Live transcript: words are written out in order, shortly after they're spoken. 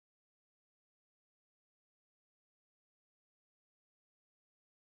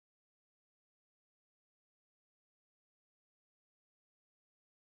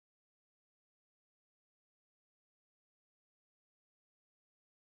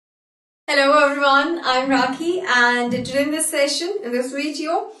Hello everyone, I'm Rakhi and today in this session, in this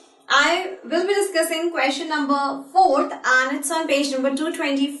video, I will be discussing question number 4th and it's on page number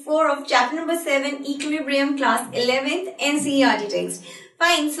 224 of chapter number 7 Equilibrium class 11th NCERT text.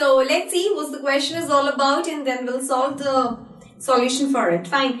 Fine, so let's see what the question is all about and then we'll solve the solution for it.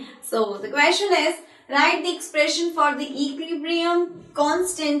 Fine, so the question is, write the expression for the equilibrium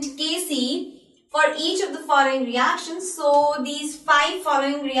constant Kc for each of the following reactions. So these 5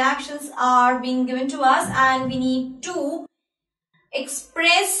 following reactions are being given to us and we need to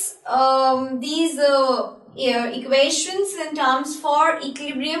express these equations in terms for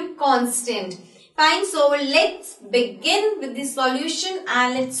equilibrium constant. Fine, so let's begin with the solution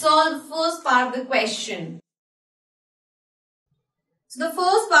and let's solve the first part of the question. So the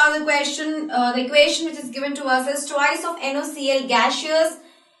first part of the question, the equation which is given to us is twice of NaCl gaseous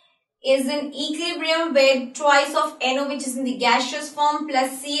is in equilibrium with twice of NO which is in the gaseous form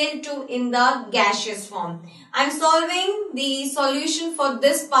plus Cl2 in the gaseous form. I am solving the solution for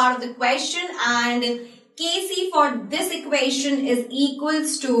this part of the question and Kc for this equation is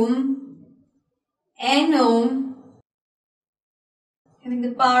equals to NO having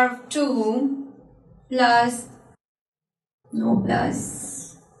the power of 2 plus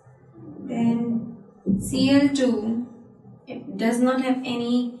then Cl2. It does not have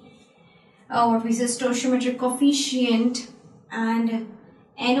any what we say stoichiometric coefficient and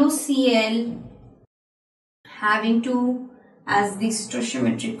NaCl having 2 as the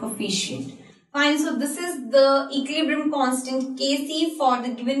stoichiometric coefficient. Fine, so this is the equilibrium constant Kc for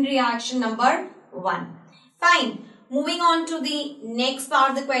the given reaction number 1. Fine, moving on to the next part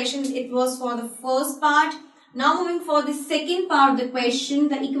of the question. It was for the first part. Now moving for the second part of the question.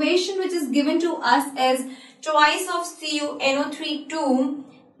 The equation which is given to us is twice of CuNO3 2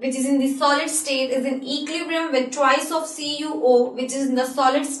 which is in the solid state is in equilibrium with twice of CuO which is in the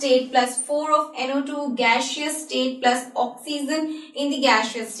solid state plus 4 of NO2 gaseous state plus oxygen in the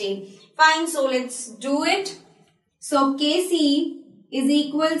gaseous state. Fine, so let's do it. So Kc is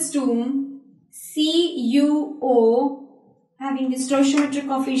equals to CuO having the stoichiometric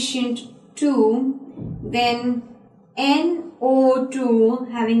coefficient 2, then NO2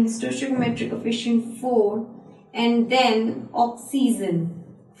 having the stoichiometric coefficient 4 and then oxygen.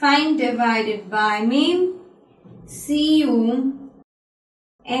 Fine, divided by Cu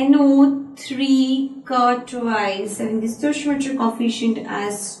NO3 cut twice having the stoichiometric coefficient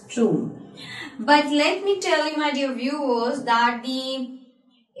as 2. But let me tell you, my dear viewers, that the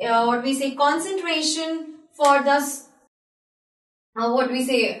concentration for the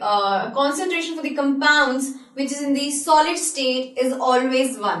concentration for the compounds which is in the solid state is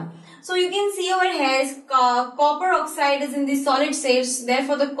always 1. So you can see over here copper oxide is in the solid state,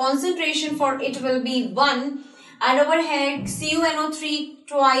 therefore the concentration for it will be 1, and over here CuNO3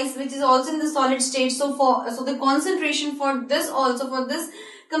 twice which is also in the solid state, so the concentration for this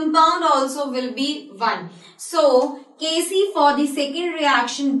compound also will be 1. So Kc for the second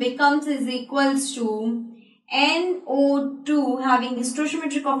reaction becomes is equals to NO2 having the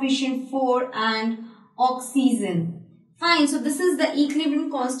stoichiometric coefficient 4 and oxygen. Fine, so this is the equilibrium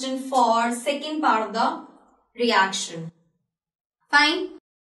constant for second part of the reaction. Fine.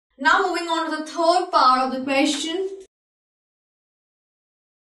 Now moving on to the third part of the question.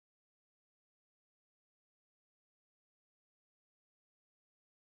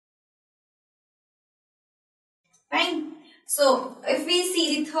 Fine. So if we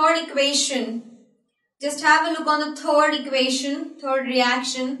see the third equation, just have a look on the third equation, third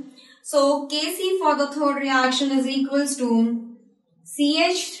reaction. So Kc for the third reaction is equals to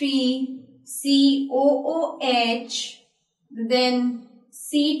CH3COOH then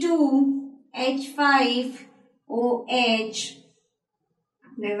C2H5OH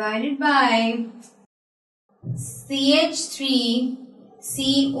divided by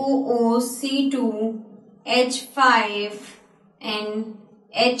CH3COO C2H5 and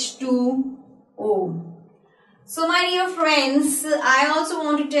H2O. So my dear friends, I also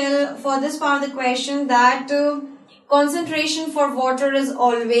want to tell for this part of the question that concentration for water is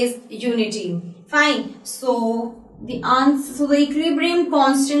always unity. Fine. So the equilibrium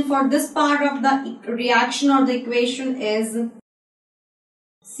constant for this part of the reaction or the equation is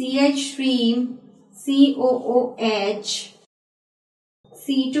CH3COOH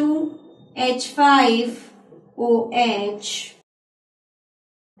C2H5OH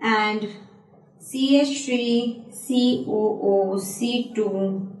and CH3COO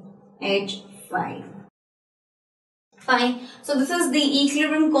C2H5. Fine. So this is the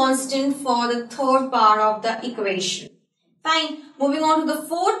equilibrium constant for the third part of the equation. Fine. Moving on to the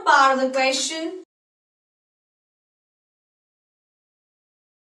fourth part of the question.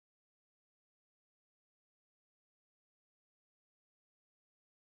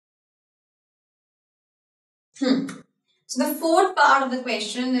 So the fourth part of the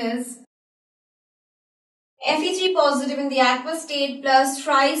question is Fe3 positive in the aqueous state plus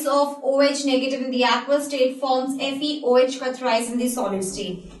thrice of OH negative in the aqueous state forms FeOH का thrice in the solid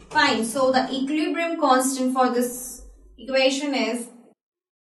state. Fine. So the equilibrium constant for this equation is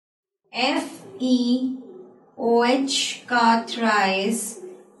FeOH का thrice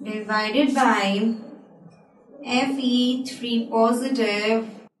divided by Fe3 positive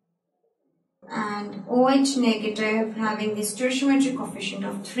and OH negative having the stoichiometric coefficient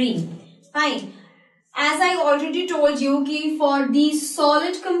of 3. Fine. As I already told you, for the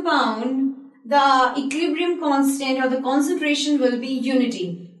solid compound, the equilibrium constant or the concentration will be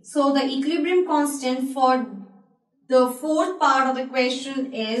unity. So the equilibrium constant for the fourth part of the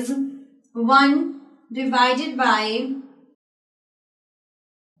question is 1 divided by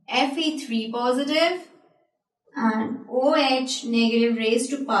Fe3 positive and OH negative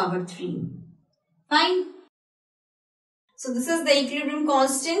raised to power 3. Fine. So this is the equilibrium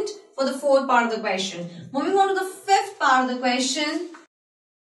constant for the fourth part of the question. Moving on to the fifth part of the question.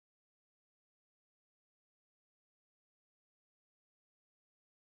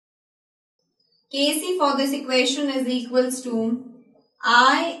 Kc for this equation is equals to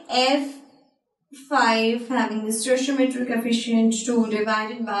IF5 having the stoichiometric coefficient 2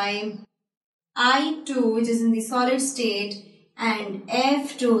 divided by I2 which is in the solid state and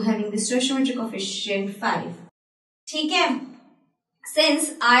F2 having the stoichiometric coefficient 5. ठीक है?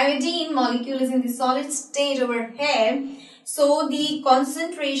 Since iodine molecule is in the solid state over here, so the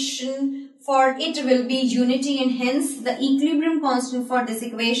concentration for it will be unity and hence the equilibrium constant for this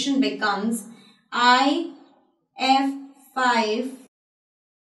equation becomes IF5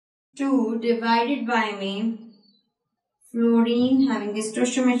 2 divided by fluorine having the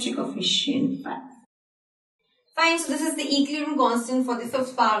stoichiometric coefficient 5. Fine, so this is the equilibrium constant for the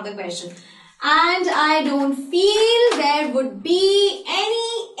fifth part of the question. And I don't feel there would be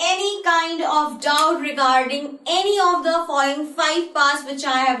any kind of doubt regarding any of the following 5 parts which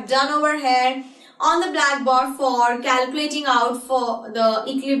I have done over here on the blackboard for calculating out for the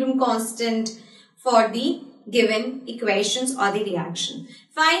equilibrium constant for the given equations or the reaction.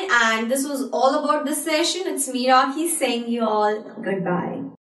 Fine, and this was all about this session. It's me, Rocky, saying you all goodbye.